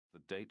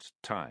date,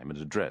 time, and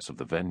address of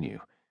the venue.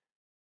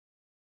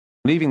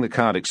 Leaving the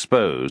card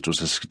exposed was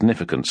a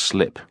significant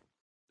slip,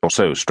 or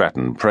so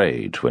Stratton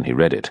prayed when he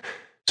read it,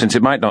 since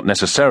it might not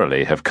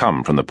necessarily have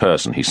come from the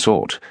person he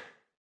sought.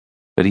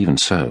 But even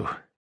so,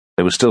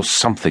 there was still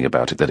something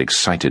about it that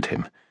excited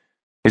him.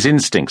 His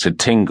instincts had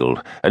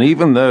tingled, and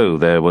even though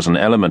there was an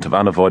element of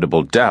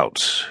unavoidable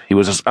doubt, he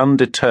was as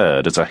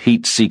undeterred as a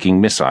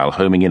heat-seeking missile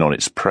homing in on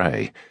its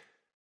prey.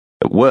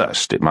 At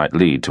worst, it might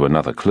lead to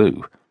another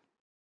clue.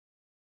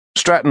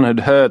 Stratton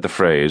had heard the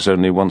phrase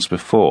only once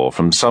before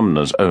from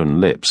Sumner's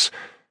own lips,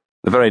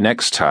 the very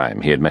next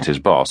time he had met his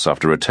boss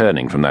after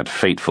returning from that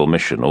fateful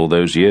mission all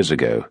those years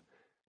ago.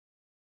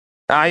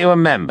 "Are you a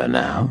member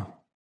now?"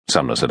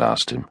 Sumner had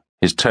asked him,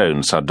 his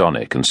tone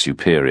sardonic and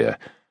superior.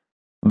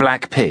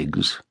 "Black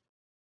pigs?"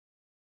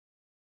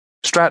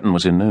 Stratton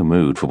was in no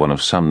mood for one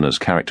of Sumner's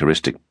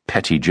characteristic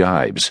petty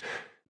jibes,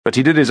 but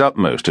he did his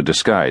utmost to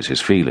disguise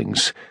his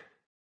feelings.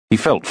 He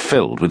felt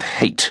filled with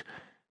hate.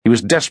 He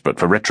was desperate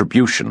for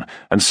retribution,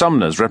 and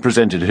Sumner's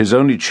represented his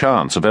only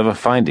chance of ever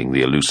finding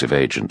the elusive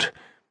agent.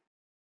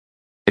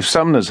 If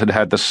Sumner's had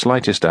had the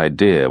slightest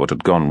idea what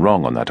had gone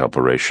wrong on that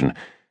operation,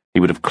 he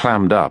would have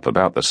clammed up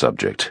about the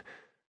subject.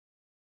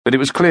 But it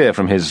was clear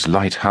from his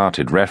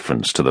light-hearted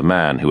reference to the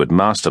man who had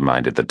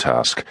masterminded the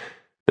task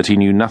that he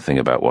knew nothing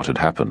about what had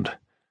happened.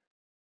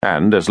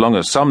 And as long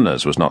as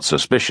Sumner's was not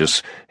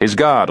suspicious, his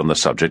guard on the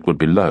subject would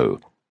be low.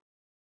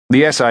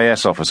 The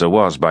SIS officer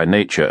was, by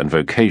nature and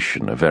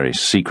vocation, a very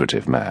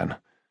secretive man.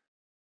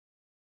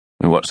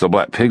 "What's the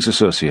Black Pigs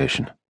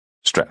Association?"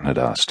 Stratton had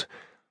asked.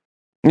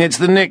 "It's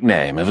the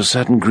nickname of a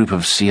certain group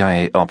of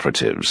CIA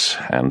operatives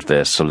and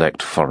their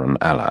select foreign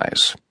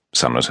allies,"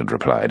 Summers had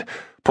replied,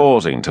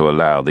 pausing to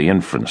allow the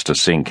inference to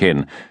sink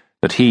in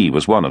that he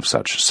was one of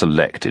such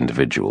select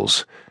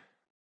individuals.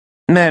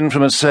 Men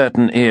from a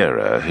certain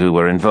era who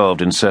were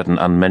involved in certain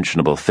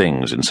unmentionable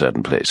things in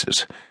certain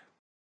places.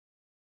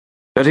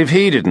 "But if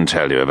he didn't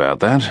tell you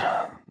about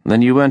that,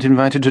 then you weren't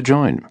invited to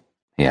join,"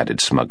 he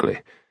added smugly.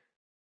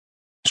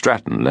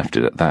 Stratton left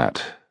it at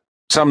that.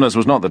 Sumner's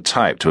was not the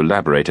type to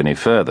elaborate any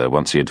further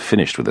once he had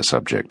finished with the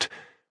subject,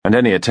 and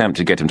any attempt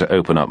to get him to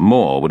open up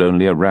more would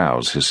only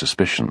arouse his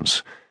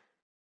suspicions.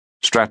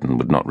 Stratton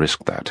would not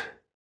risk that.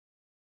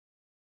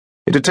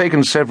 It had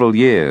taken several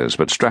years,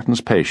 but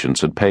Stratton's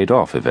patience had paid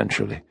off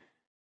eventually.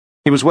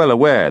 He was well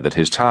aware that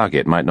his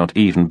target might not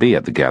even be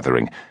at the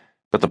gathering,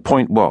 but the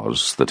point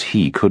was that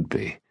he could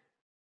be.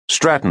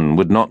 Stratton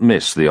would not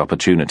miss the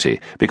opportunity,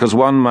 because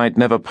one might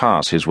never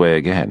pass his way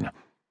again.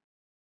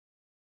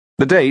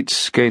 The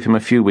date gave him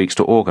a few weeks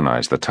to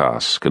organize the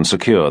task and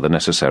secure the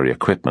necessary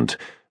equipment,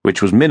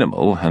 which was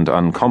minimal and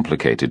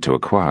uncomplicated to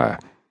acquire.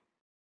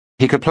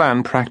 He could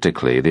plan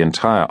practically the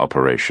entire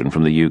operation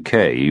from the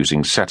UK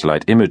using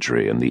satellite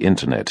imagery and the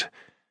internet.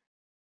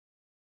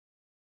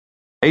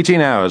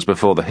 18 hours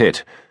before the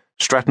hit,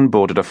 Stratton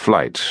boarded a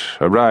flight,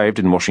 arrived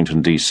in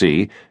Washington,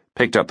 D.C.,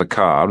 picked up the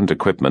car and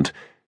equipment,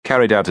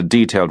 carried out a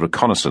detailed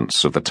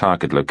reconnaissance of the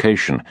target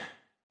location,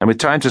 and with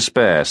time to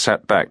spare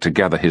sat back to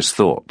gather his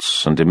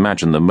thoughts and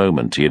imagine the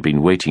moment he had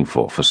been waiting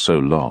for so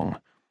long.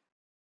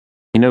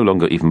 He no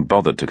longer even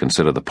bothered to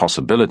consider the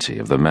possibility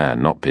of the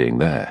man not being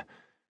there.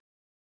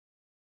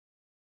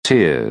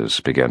 Tears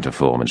began to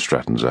form in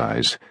Stratton's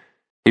eyes.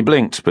 He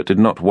blinked but did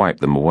not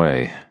wipe them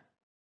away.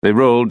 They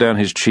rolled down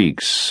his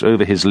cheeks,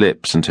 over his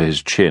lips and to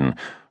his chin,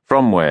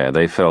 from where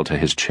they fell to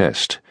his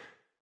chest.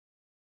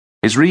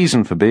 His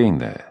reason for being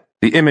there,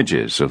 the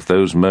images of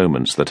those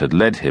moments that had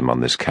led him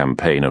on this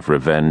campaign of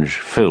revenge,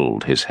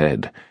 filled his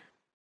head.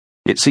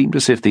 It seemed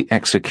as if the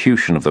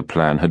execution of the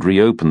plan had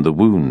reopened the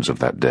wounds of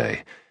that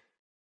day,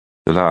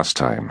 the last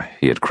time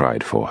he had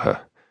cried for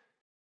her.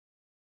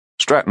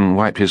 Stratton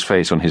wiped his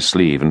face on his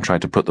sleeve and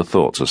tried to put the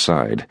thoughts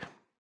aside.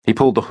 He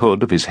pulled the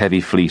hood of his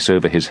heavy fleece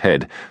over his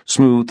head,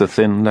 smoothed the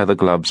thin leather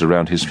gloves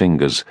around his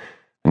fingers,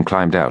 and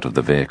climbed out of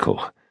the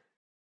vehicle.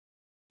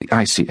 The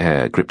icy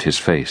air gripped his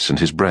face and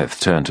his breath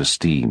turned to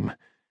steam.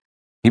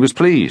 He was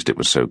pleased it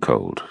was so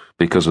cold,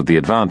 because of the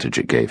advantage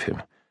it gave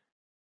him.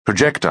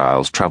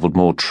 Projectiles travelled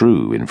more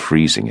true in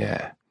freezing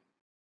air.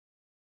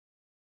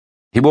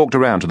 He walked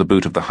around to the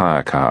boot of the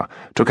hire car,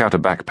 took out a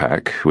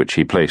backpack, which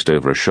he placed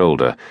over a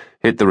shoulder,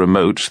 hit the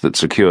remote that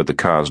secured the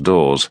car's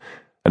doors,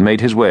 and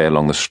made his way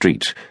along the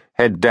street,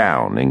 head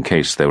down in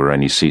case there were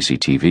any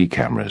CCTV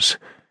cameras.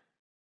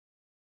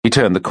 He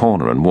turned the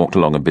corner and walked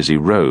along a busy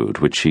road,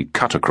 which he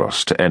cut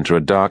across to enter a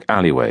dark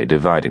alleyway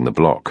dividing the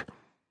block.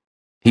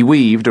 He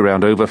weaved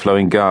around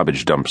overflowing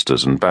garbage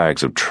dumpsters and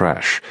bags of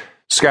trash,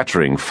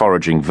 scattering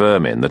foraging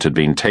vermin that had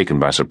been taken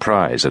by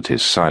surprise at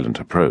his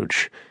silent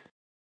approach.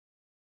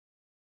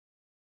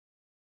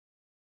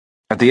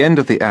 At the end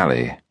of the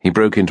alley, he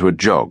broke into a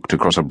jog to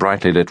cross a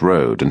brightly lit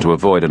road and to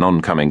avoid an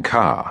oncoming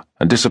car,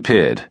 and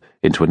disappeared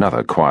into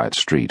another quiet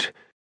street.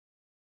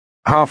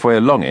 Halfway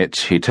along it,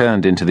 he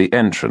turned into the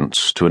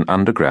entrance to an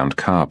underground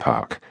car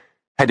park,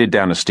 headed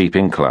down a steep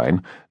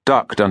incline,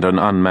 ducked under an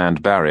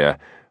unmanned barrier,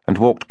 and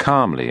walked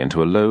calmly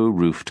into a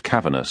low-roofed,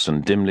 cavernous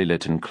and dimly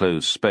lit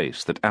enclosed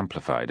space that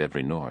amplified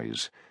every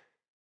noise.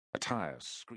 A tire screeched.